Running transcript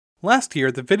Last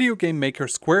year, the video game maker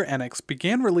Square Enix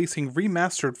began releasing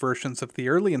remastered versions of the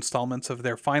early installments of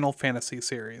their Final Fantasy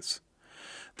series.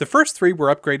 The first 3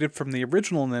 were upgraded from the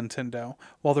original Nintendo,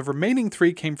 while the remaining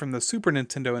 3 came from the Super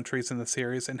Nintendo entries in the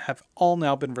series and have all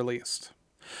now been released.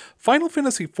 Final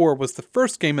Fantasy IV was the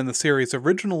first game in the series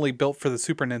originally built for the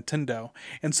Super Nintendo,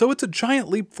 and so it's a giant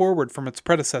leap forward from its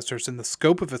predecessors in the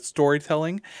scope of its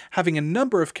storytelling, having a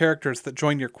number of characters that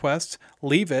join your quest,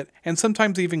 leave it, and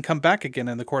sometimes even come back again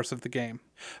in the course of the game.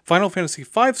 Final Fantasy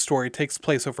V's story takes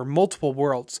place over multiple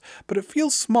worlds, but it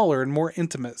feels smaller and more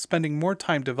intimate, spending more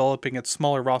time developing its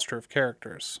smaller roster of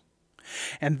characters.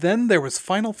 And then there was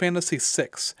Final Fantasy VI,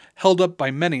 held up by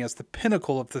many as the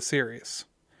pinnacle of the series.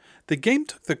 The game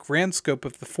took the grand scope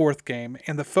of the 4th game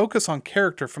and the focus on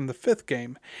character from the 5th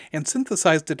game and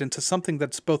synthesized it into something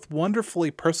that's both wonderfully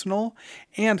personal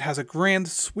and has a grand,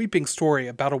 sweeping story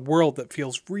about a world that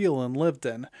feels real and lived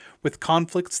in, with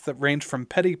conflicts that range from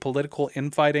petty political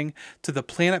infighting to the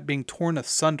planet being torn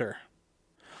asunder.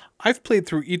 I've played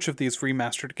through each of these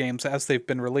remastered games as they've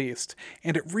been released,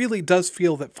 and it really does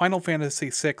feel that Final Fantasy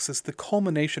VI is the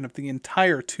culmination of the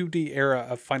entire 2D era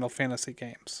of Final Fantasy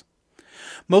games.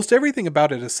 Most everything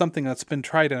about it is something that's been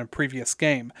tried in a previous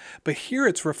game, but here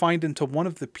it's refined into one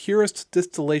of the purest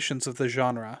distillations of the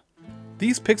genre.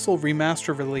 These pixel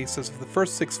remaster releases of the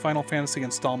first 6 Final Fantasy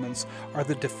installments are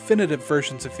the definitive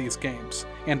versions of these games,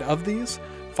 and of these,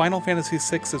 Final Fantasy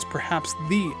VI is perhaps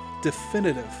the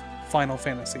definitive Final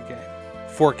Fantasy game.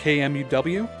 For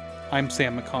KMUW, I'm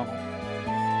Sam McConnell.